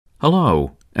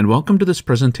Hello, and welcome to this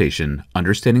presentation,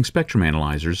 Understanding Spectrum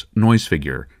Analyzers, Noise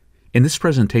Figure. In this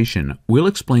presentation, we'll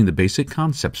explain the basic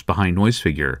concepts behind noise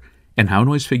figure and how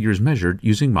noise figure is measured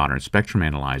using modern spectrum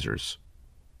analyzers.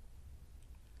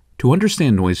 To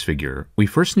understand noise figure, we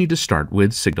first need to start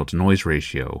with signal-to-noise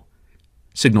ratio.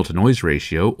 Signal-to-noise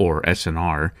ratio, or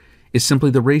SNR, is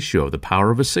simply the ratio of the power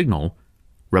of a signal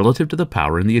relative to the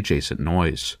power in the adjacent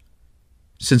noise.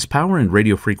 Since power in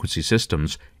radio frequency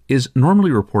systems is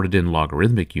normally reported in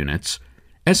logarithmic units,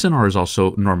 SNR is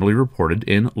also normally reported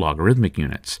in logarithmic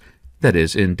units, that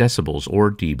is, in decibels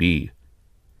or dB.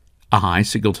 A high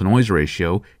signal-to-noise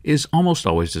ratio is almost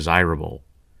always desirable.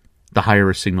 The higher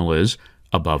a signal is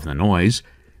above the noise,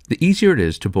 the easier it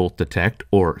is to both detect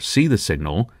or see the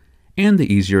signal, and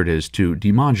the easier it is to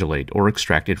demodulate or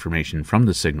extract information from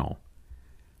the signal.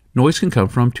 Noise can come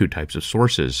from two types of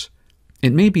sources.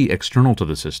 It may be external to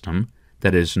the system,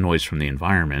 that is, noise from the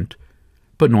environment,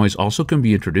 but noise also can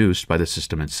be introduced by the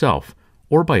system itself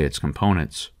or by its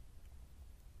components.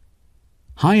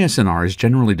 High SNR is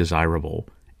generally desirable,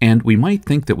 and we might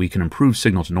think that we can improve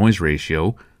signal-to-noise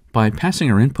ratio by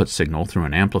passing our input signal through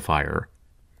an amplifier.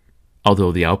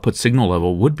 Although the output signal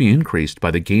level would be increased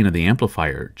by the gain of the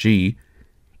amplifier, G,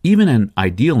 even an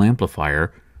ideal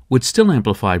amplifier would still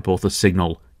amplify both the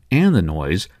signal and the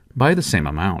noise by the same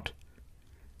amount.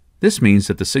 This means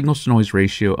that the signal-to-noise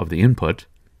ratio of the input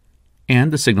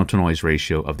and the signal-to-noise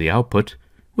ratio of the output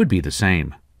would be the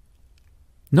same.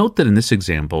 Note that in this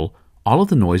example, all of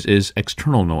the noise is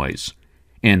external noise.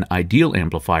 An ideal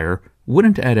amplifier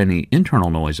wouldn't add any internal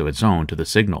noise of its own to the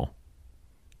signal.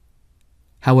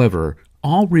 However,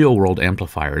 all real-world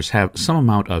amplifiers have some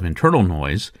amount of internal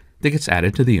noise that gets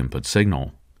added to the input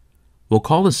signal. We'll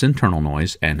call this internal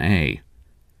noise NA.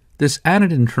 This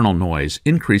added internal noise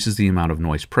increases the amount of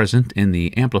noise present in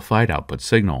the amplified output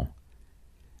signal.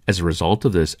 As a result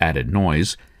of this added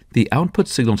noise, the output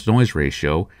signal-to-noise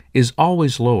ratio is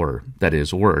always lower, that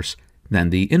is, worse, than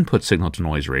the input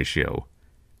signal-to-noise ratio.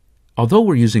 Although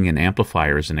we're using an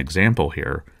amplifier as an example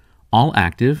here, all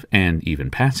active and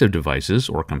even passive devices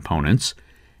or components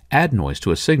add noise to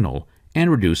a signal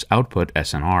and reduce output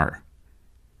SNR.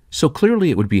 So clearly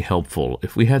it would be helpful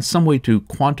if we had some way to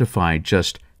quantify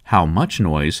just how much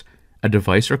noise a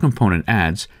device or component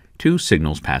adds to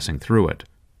signals passing through it.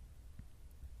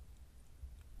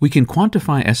 We can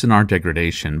quantify SNR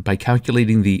degradation by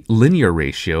calculating the linear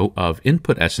ratio of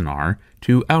input SNR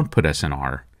to output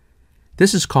SNR.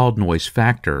 This is called noise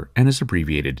factor and is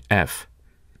abbreviated F.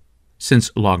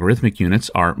 Since logarithmic units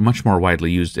are much more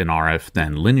widely used in RF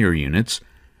than linear units,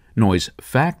 noise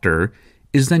factor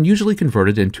is then usually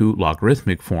converted into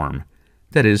logarithmic form,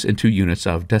 that is, into units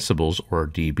of decibels or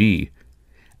dB,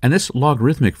 and this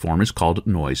logarithmic form is called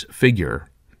noise figure.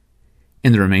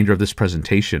 In the remainder of this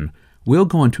presentation, we'll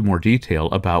go into more detail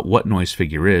about what noise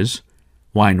figure is,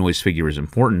 why noise figure is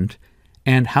important,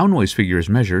 and how noise figure is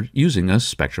measured using a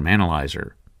spectrum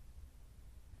analyzer.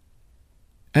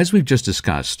 As we've just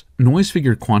discussed, noise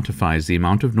figure quantifies the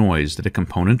amount of noise that a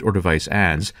component or device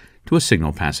adds to a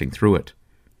signal passing through it.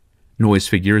 Noise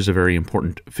figure is a very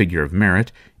important figure of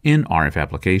merit in RF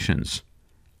applications.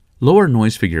 Lower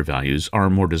noise figure values are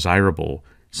more desirable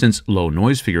since low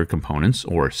noise figure components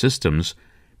or systems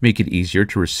make it easier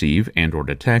to receive and/or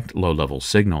detect low-level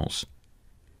signals.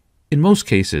 In most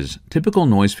cases, typical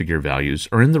noise figure values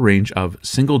are in the range of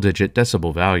single-digit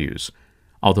decibel values,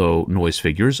 although noise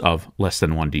figures of less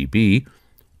than 1 dB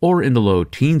or in the low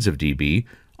teens of dB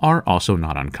are also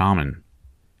not uncommon.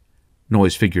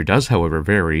 Noise figure does, however,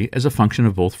 vary as a function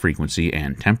of both frequency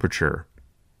and temperature.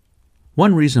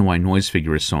 One reason why noise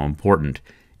figure is so important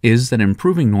is that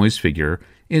improving noise figure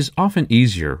is often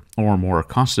easier or more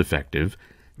cost-effective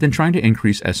than trying to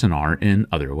increase SNR in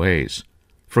other ways,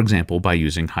 for example by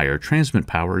using higher transmit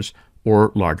powers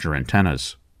or larger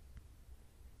antennas.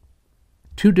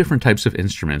 Two different types of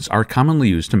instruments are commonly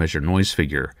used to measure noise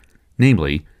figure,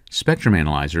 namely spectrum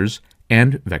analyzers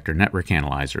and vector network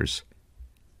analyzers.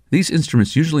 These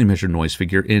instruments usually measure noise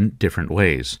figure in different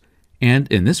ways,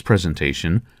 and in this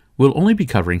presentation, we'll only be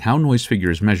covering how noise figure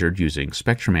is measured using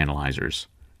spectrum analyzers.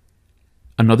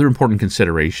 Another important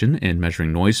consideration in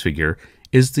measuring noise figure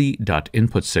is the DUT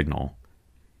input signal.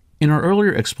 In our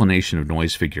earlier explanation of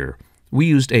noise figure, we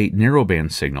used a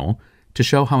narrowband signal to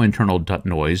show how internal DUT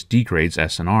noise degrades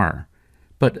SNR,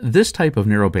 but this type of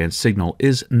narrowband signal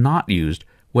is not used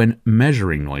when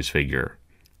measuring noise figure.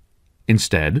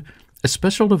 Instead, a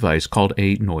special device called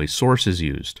a noise source is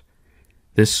used.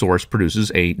 This source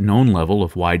produces a known level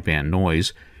of wideband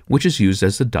noise, which is used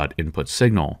as the DUT input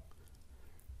signal.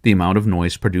 The amount of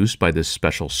noise produced by this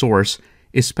special source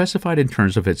is specified in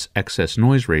terms of its excess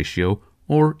noise ratio,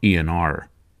 or ENR.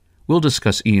 We'll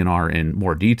discuss ENR in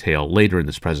more detail later in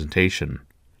this presentation.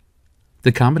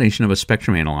 The combination of a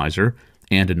spectrum analyzer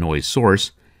and a noise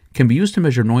source can be used to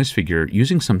measure noise figure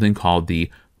using something called the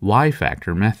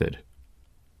Y-factor method.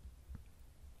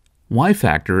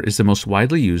 Y-factor is the most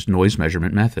widely used noise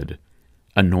measurement method.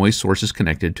 A noise source is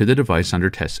connected to the device under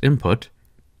test input,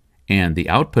 and the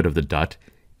output of the DUT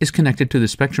is connected to the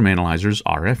spectrum analyzer's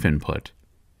RF input.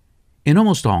 In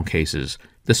almost all cases,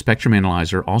 the spectrum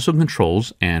analyzer also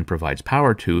controls and provides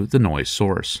power to the noise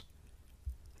source.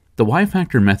 The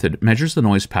Y-factor method measures the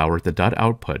noise power at the DUT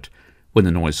output when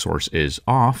the noise source is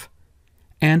off,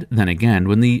 and then again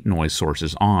when the noise source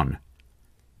is on.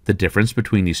 The difference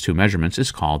between these two measurements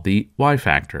is called the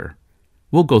Y-factor.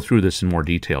 We'll go through this in more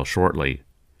detail shortly.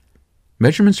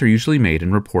 Measurements are usually made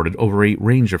and reported over a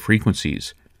range of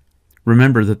frequencies.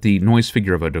 Remember that the noise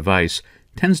figure of a device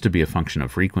tends to be a function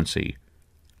of frequency.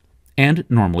 And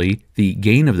normally, the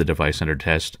gain of the device under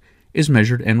test is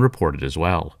measured and reported as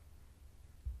well.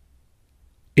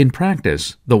 In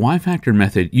practice, the Y-factor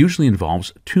method usually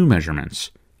involves two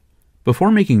measurements.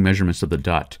 Before making measurements of the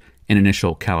DUT, an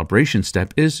initial calibration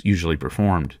step is usually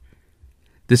performed.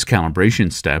 This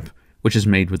calibration step, which is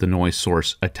made with the noise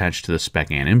source attached to the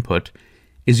spec-an input,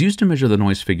 is used to measure the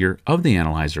noise figure of the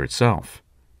analyzer itself.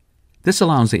 This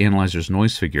allows the analyzer's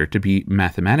noise figure to be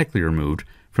mathematically removed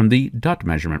from the DUT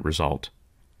measurement result.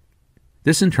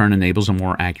 This in turn enables a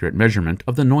more accurate measurement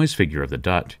of the noise figure of the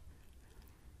DUT.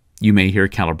 You may hear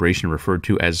calibration referred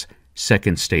to as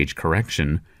second stage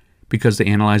correction because the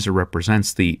analyzer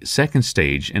represents the second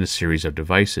stage in a series of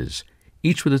devices,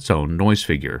 each with its own noise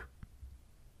figure.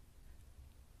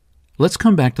 Let's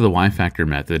come back to the Y-factor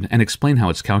method and explain how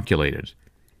it's calculated.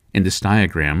 In this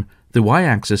diagram, the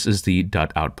y-axis is the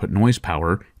DUT output noise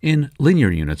power in linear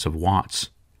units of watts.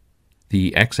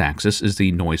 The x-axis is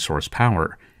the noise source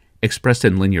power, expressed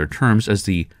in linear terms as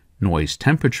the noise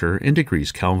temperature in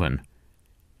degrees Kelvin.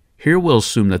 Here we'll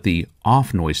assume that the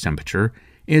off noise temperature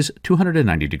is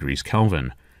 290 degrees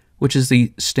Kelvin, which is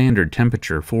the standard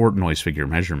temperature for noise figure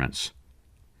measurements.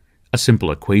 A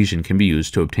simple equation can be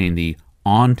used to obtain the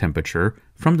on temperature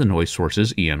from the noise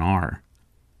source's ENR.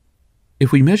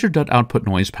 If we measure DUT output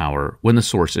noise power when the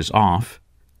source is off,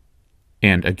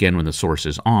 and again when the source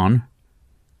is on,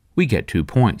 we get 2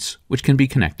 points, which can be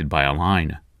connected by a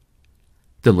line.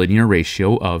 The linear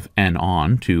ratio of N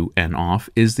on to N off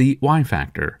is the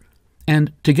Y-factor,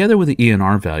 and together with the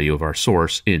ENR value of our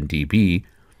source in dB,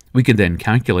 we can then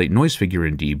calculate noise figure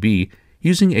in dB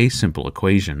using a simple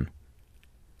equation.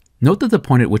 Note that the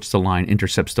point at which the line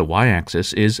intercepts the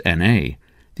y-axis is NA,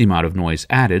 the amount of noise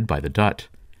added by the DUT,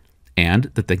 and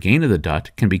that the gain of the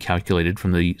DUT can be calculated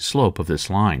from the slope of this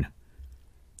line.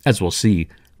 As we'll see,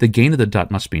 the gain of the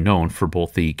DUT must be known for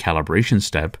both the calibration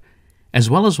step as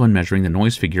well as when measuring the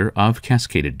noise figure of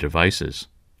cascaded devices.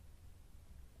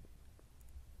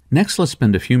 Next, let's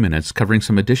spend a few minutes covering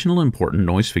some additional important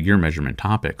noise figure measurement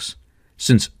topics.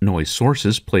 Since noise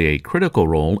sources play a critical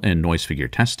role in noise figure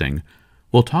testing,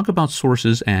 we'll talk about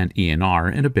sources and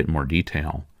ENR in a bit more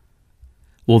detail.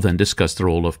 We'll then discuss the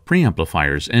role of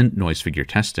preamplifiers in noise figure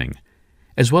testing,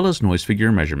 as well as noise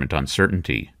figure measurement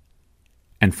uncertainty.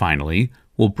 And finally,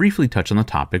 we'll briefly touch on the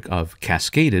topic of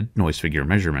cascaded noise figure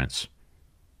measurements.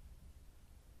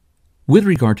 With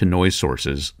regard to noise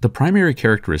sources, the primary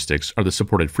characteristics are the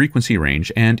supported frequency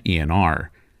range and ENR,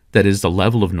 that is, the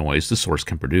level of noise the source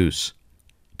can produce.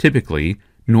 Typically,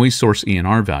 noise source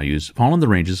ENR values fall in the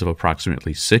ranges of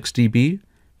approximately 6 dB,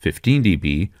 15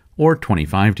 dB, or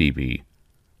 25 dB.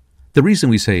 The reason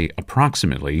we say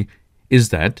approximately is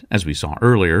that, as we saw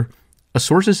earlier, a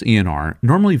source's ENR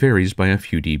normally varies by a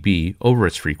few dB over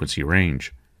its frequency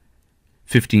range.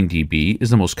 15 dB is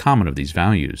the most common of these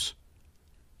values.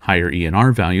 Higher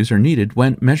ENR values are needed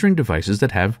when measuring devices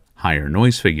that have higher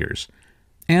noise figures,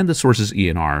 and the source's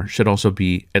ENR should also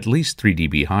be at least 3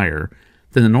 dB higher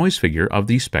than the noise figure of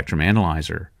the spectrum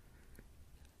analyzer.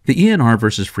 The ENR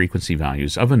versus frequency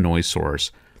values of a noise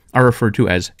source are referred to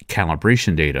as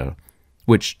calibration data,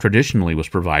 which traditionally was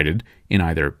provided in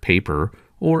either paper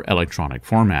or electronic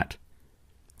format.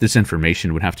 This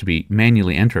information would have to be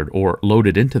manually entered or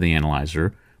loaded into the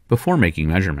analyzer before making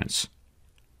measurements.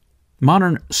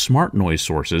 Modern smart noise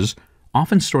sources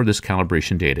often store this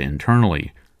calibration data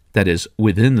internally, that is,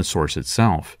 within the source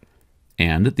itself,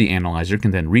 and the analyzer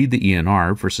can then read the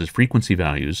ENR versus frequency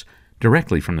values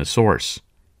directly from the source.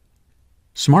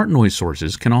 Smart noise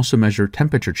sources can also measure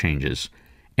temperature changes,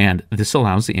 and this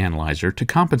allows the analyzer to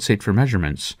compensate for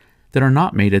measurements that are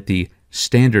not made at the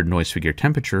standard noise figure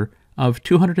temperature of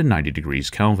 290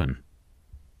 degrees Kelvin.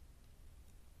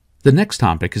 The next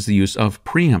topic is the use of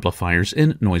preamplifiers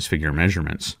in noise figure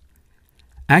measurements.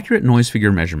 Accurate noise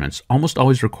figure measurements almost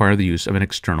always require the use of an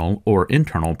external or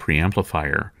internal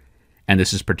preamplifier, and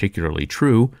this is particularly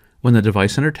true when the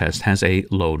device under test has a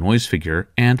low noise figure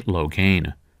and low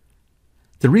gain.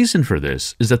 The reason for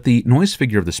this is that the noise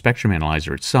figure of the spectrum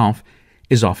analyzer itself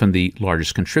is often the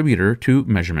largest contributor to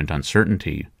measurement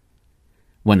uncertainty.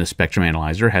 When the spectrum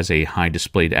analyzer has a high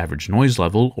displayed average noise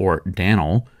level, or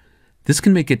DANL, this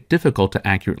can make it difficult to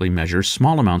accurately measure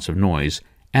small amounts of noise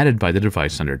added by the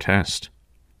device under test.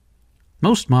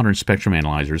 Most modern spectrum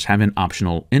analyzers have an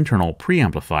optional internal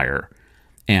preamplifier,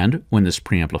 and when this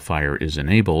preamplifier is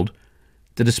enabled,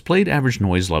 the displayed average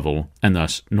noise level, and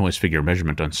thus noise figure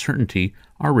measurement uncertainty,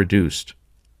 are reduced.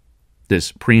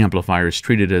 This preamplifier is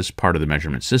treated as part of the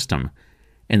measurement system,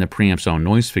 and the preamp's own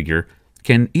noise figure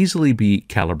can easily be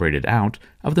calibrated out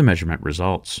of the measurement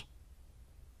results.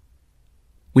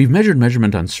 We've measured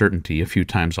measurement uncertainty a few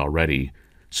times already,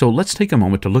 so let's take a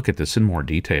moment to look at this in more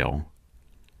detail.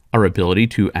 Our ability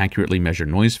to accurately measure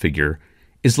noise figure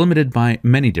is limited by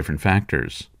many different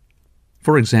factors.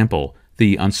 For example,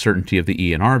 the uncertainty of the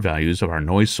ENR values of our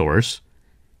noise source,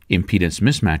 impedance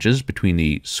mismatches between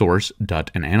the source,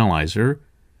 DUT, and analyzer,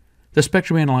 the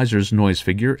spectrum analyzer's noise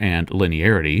figure and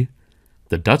linearity,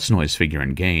 the DUT's noise figure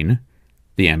and gain,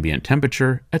 the ambient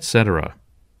temperature, etc.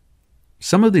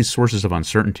 Some of these sources of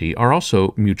uncertainty are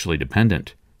also mutually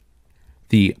dependent.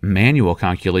 The manual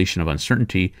calculation of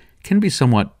uncertainty can be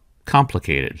somewhat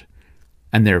complicated,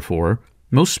 and therefore,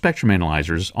 most spectrum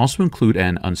analyzers also include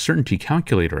an uncertainty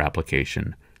calculator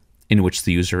application, in which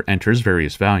the user enters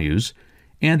various values,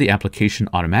 and the application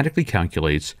automatically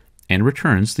calculates and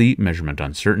returns the measurement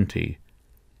uncertainty.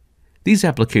 These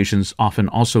applications often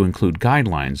also include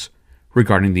guidelines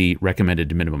regarding the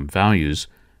recommended minimum values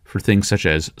for things such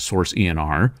as source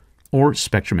ENR or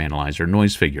spectrum analyzer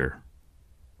noise figure.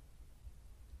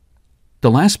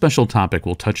 The last special topic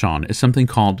we'll touch on is something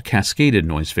called cascaded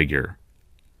noise figure.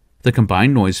 The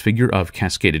combined noise figure of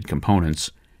cascaded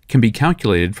components can be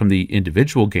calculated from the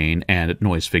individual gain and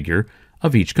noise figure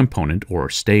of each component or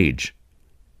stage.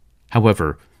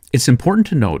 However, it's important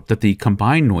to note that the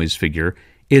combined noise figure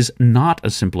is not a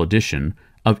simple addition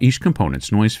of each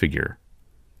component's noise figure.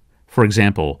 For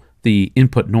example, the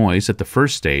input noise at the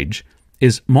first stage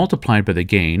is multiplied by the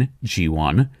gain,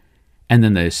 G1, and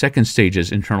then the second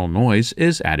stage's internal noise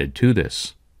is added to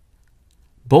this.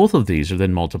 Both of these are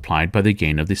then multiplied by the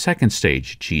gain of the second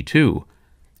stage, G2,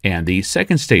 and the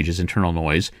second stage's internal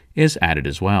noise is added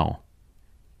as well.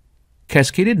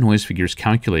 Cascaded noise figure is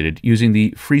calculated using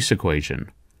the Schwarz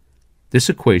equation. This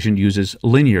equation uses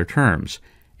linear terms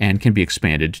and can be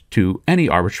expanded to any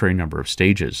arbitrary number of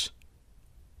stages.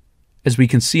 As we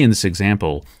can see in this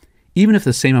example, even if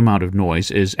the same amount of noise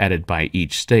is added by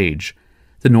each stage,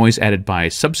 the noise added by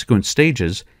subsequent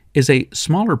stages is a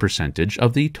smaller percentage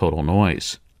of the total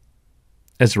noise.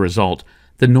 As a result,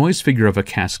 the noise figure of a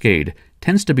cascade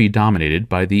tends to be dominated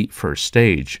by the first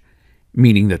stage,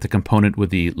 meaning that the component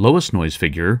with the lowest noise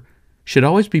figure should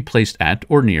always be placed at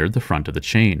or near the front of the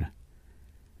chain.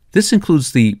 This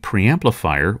includes the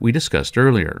preamplifier we discussed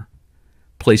earlier.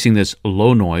 Placing this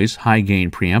low-noise,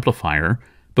 high-gain preamplifier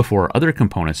before other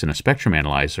components in a spectrum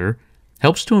analyzer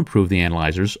helps to improve the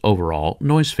analyzer's overall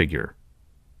noise figure.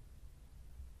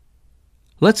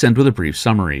 Let's end with a brief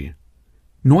summary.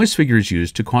 Noise figure is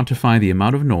used to quantify the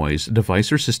amount of noise a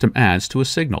device or system adds to a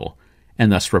signal,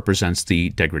 and thus represents the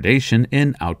degradation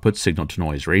in output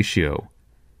signal-to-noise ratio.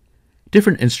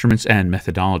 Different instruments and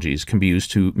methodologies can be used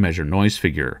to measure noise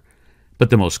figure, but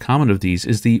the most common of these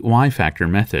is the Y-factor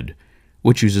method,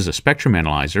 which uses a spectrum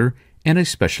analyzer and a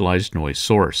specialized noise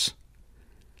source.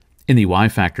 In the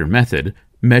Y-factor method,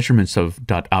 measurements of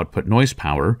DUT output noise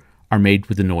power are made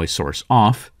with the noise source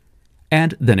off,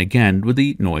 and then again with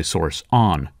the noise source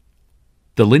on.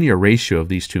 The linear ratio of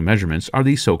these two measurements are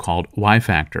the so-called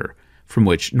Y-factor, from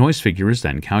which noise figure is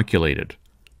then calculated.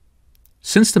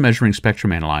 Since the measuring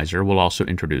spectrum analyzer will also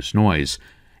introduce noise,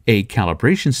 a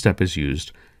calibration step is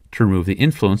used to remove the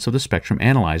influence of the spectrum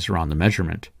analyzer on the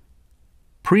measurement.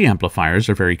 Preamplifiers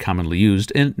are very commonly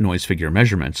used in noise figure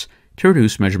measurements to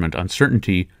reduce measurement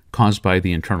uncertainty caused by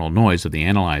the internal noise of the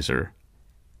analyzer.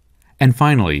 And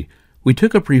finally, we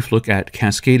took a brief look at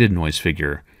cascaded noise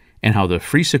figure and how the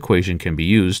Schwarz equation can be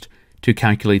used to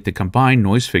calculate the combined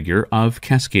noise figure of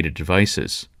cascaded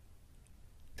devices.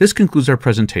 This concludes our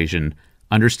presentation,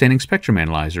 Understanding Spectrum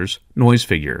Analyzers, Noise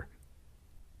Figure.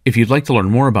 If you'd like to learn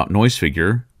more about noise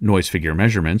figure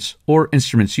measurements, or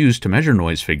instruments used to measure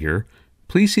noise figure,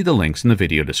 please see the links in the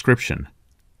video description.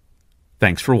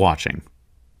 Thanks for watching.